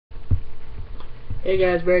Hey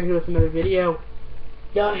guys, Brandon here with another video.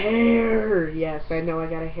 The hair! Yes, I know I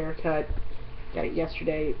got a haircut. Got it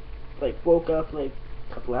yesterday. Like, woke up like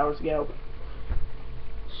a couple hours ago.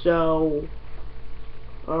 So,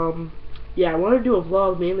 yeah, I want to do a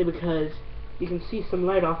vlog mainly because you can see some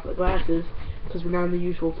light off the glasses because we're not in the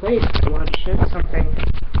usual place. I wanted to show you something.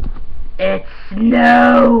 It's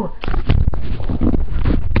snow!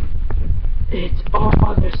 It's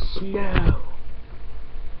all the snow.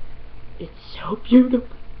 It's so beautiful.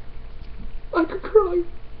 I could cry.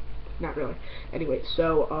 Not really. Anyway,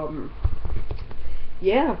 so,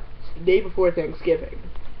 yeah, it's the day before Thanksgiving.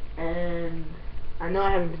 And I know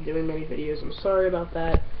I haven't been doing many videos. I'm sorry about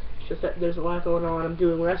that. It's just that there's a lot going on. I'm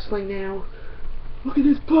doing wrestling now. Look at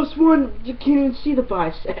this +1. You can't even see the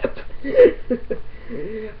bicep.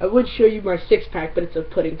 I would show you my six-pack, but it's a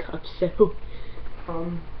pudding cup, so,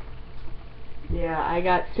 yeah, I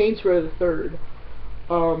got Saints Row the Third.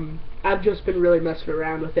 I've just been really messing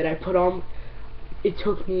around with it. It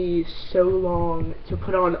took me so long to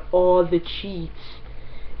put on all the cheats.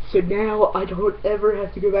 So now I don't ever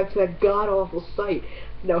have to go back to that god-awful site.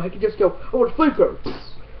 Now I can just go, I want a flamethrower.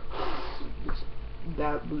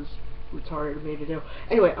 That was retarded of me to do.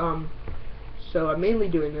 Anyway, so I'm mainly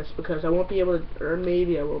doing this because I won't be able to, or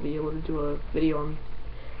maybe I will be able to do a video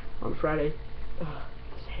on Friday.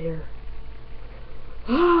 This hair.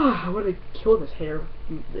 I want to kill this hair,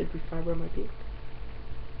 every fiber on my peak.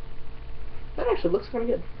 That actually looks kind of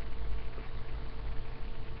good.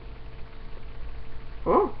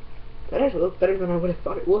 Oh, that actually looks better than I would have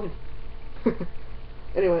thought it would.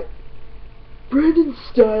 Anyway, Brandon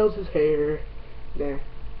styles his hair. There.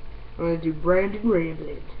 I'm going to do Brandon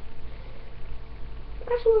Ramblin'.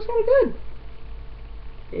 That actually looks kind of good.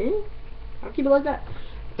 Yeah, I'll keep it like that.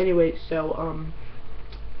 Anyway, so,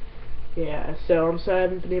 yeah, so I'm sorry I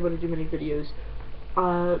haven't been able to do many videos.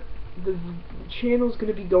 The channel's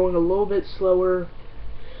gonna be going a little bit slower.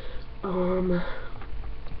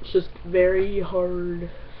 It's just very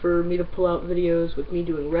hard for me to pull out videos with me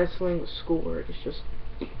doing wrestling with schoolwork. It's just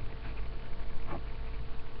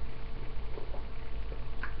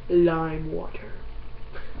lime water.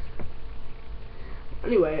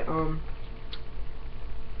 Anyway,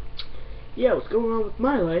 yeah, what's going on with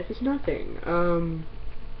my life is nothing.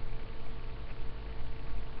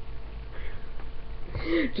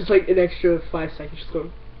 Just like an extra 5 seconds, just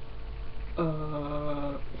going,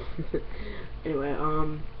 Anyway,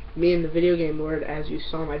 me and the video game lord, as you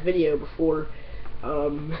saw in my video before,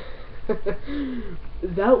 that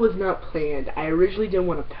was not planned. I originally didn't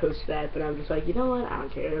want to post that, but I'm just like, you know what, I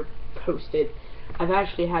don't care, post it. I've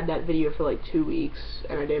actually had that video for like 2 weeks,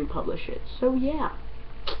 and I didn't publish it, so yeah.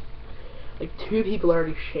 Like, 2 people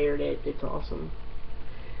already shared it, it's awesome.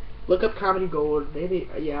 Look up Comedy Gold. Maybe,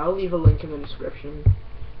 yeah, I'll leave a link in the description.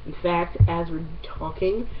 In fact, as we're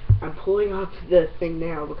talking, I'm pulling up the thing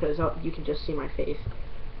now because you can just see my face.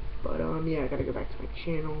 But, yeah, I gotta go back to my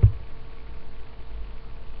channel.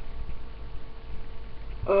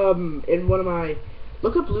 In one of my...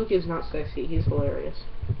 Look up Luke Is Not Sexy. He's hilarious.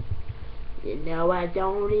 You know I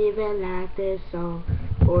don't even like this song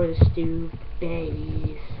or the stupid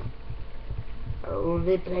bass.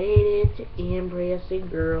 Only played it to impress a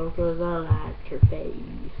girl cause I liked her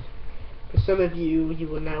face. For some of you, you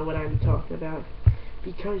will know what I'm talking about.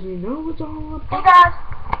 Because you know it's all about... Hey guys!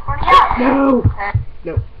 Where'd you No!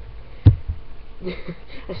 No.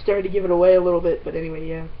 I started to give it away a little bit, but anyway,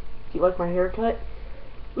 yeah. If you like my haircut,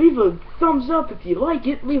 leave a thumbs up if you like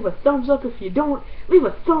it. Leave a thumbs up if you don't. Leave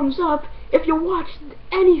a thumbs up if you watched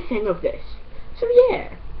anything of this. So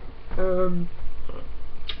yeah.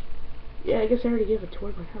 Yeah, I guess I already gave a tour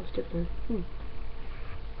of my house, didn't I?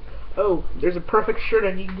 Oh, there's a perfect shirt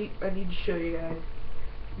I need to show you guys.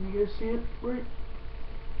 Can you guys see it? Right?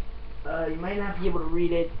 You might not be able to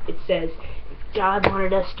read it. It says, if God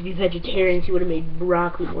wanted us to be vegetarians, he would have made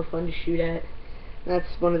broccoli more fun to shoot at.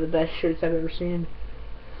 That's one of the best shirts I've ever seen.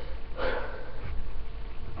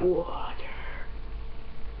 Water.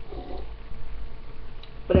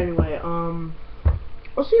 But anyway, I'll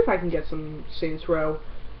see if I can get some Saints Row.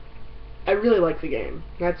 I really like the game.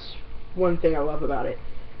 That's one thing I love about it.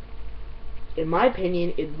 In my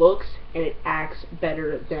opinion, it looks and it acts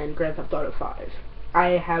better than Grand Theft Auto 5. I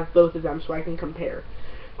have both of them so I can compare.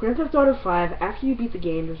 Grand Theft Auto 5, after you beat the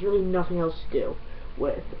game, there's really nothing else to do.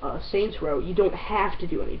 With Saints Row, you don't have to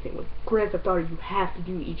do anything. With Grand Theft Auto, you have to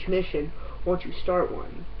do each mission once you start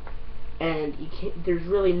one. And there's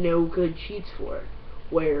really no good cheats for it.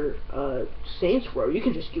 Where Saints Row, you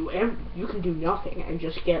can just do nothing and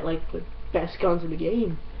just get like the best guns in the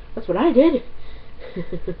game. That's what I did.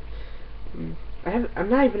 I'm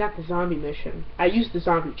not even at the zombie mission. I used the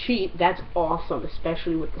zombie cheat. That's awesome,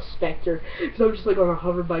 especially with the Spectre. So I'm just like on a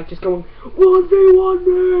hover bike, just going 1v1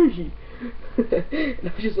 me,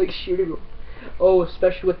 and I'm just like shooting them. Oh,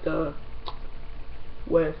 especially with the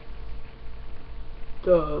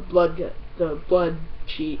blood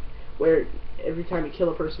cheat, where every time you kill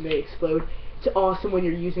a person they explode. It's awesome when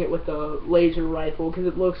you're using it with the laser rifle because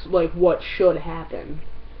it looks like what should happen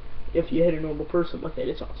if you hit a normal person with it.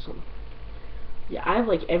 It's awesome. Yeah, I have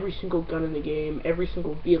like every single gun in the game, every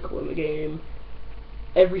single vehicle in the game,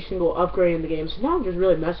 every single upgrade in the game. So now I'm just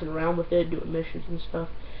really messing around with it, doing missions and stuff.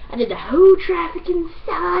 I did the hoe trafficking,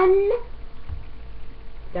 son.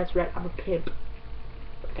 That's right, I'm a pimp.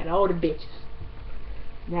 I got all the bitches.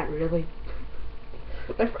 Not really.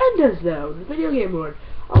 My friend does though, the Video Game Lord.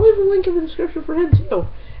 I'll leave a link in the description for him too.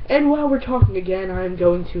 And while we're talking again, I'm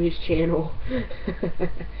going to his channel.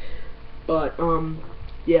 But,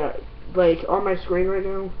 yeah, like, on my screen right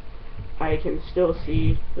now, I can still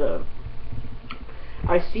see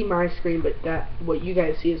I see my screen, but what you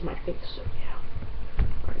guys see is my face, so yeah.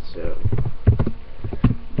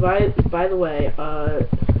 Alright, so, by the way,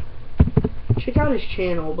 check out his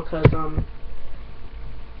channel, because,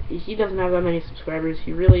 he doesn't have that many subscribers.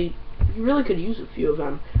 He really could use a few of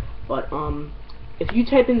them, but if you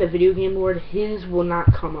type in the Video Game Lord, his will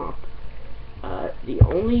not come up. The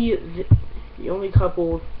only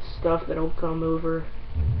couple stuff that'll come over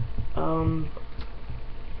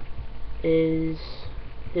is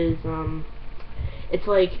his it's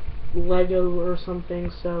like Lego or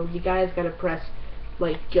something. So you guys gotta press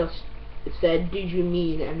like just it said "Did you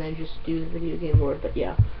mean?" and then just do the Video Game Lord. But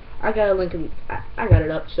yeah. I got a link in, I got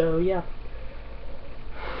it up, so yeah.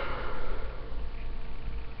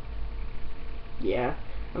 Yeah,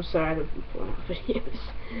 I'm sorry I haven't been pulling out videos.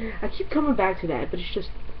 I keep coming back to that, but it's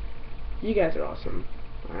just, you guys are awesome.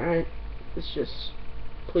 Alright? It's just,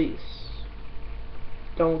 please,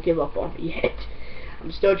 don't give up on me yet.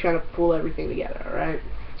 I'm still trying to pull everything together, alright?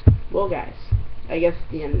 Well guys, I guess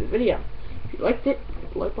it's the end of the video. If you liked it,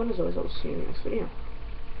 like one as always, I'll see you in the next video.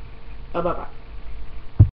 Bye bye.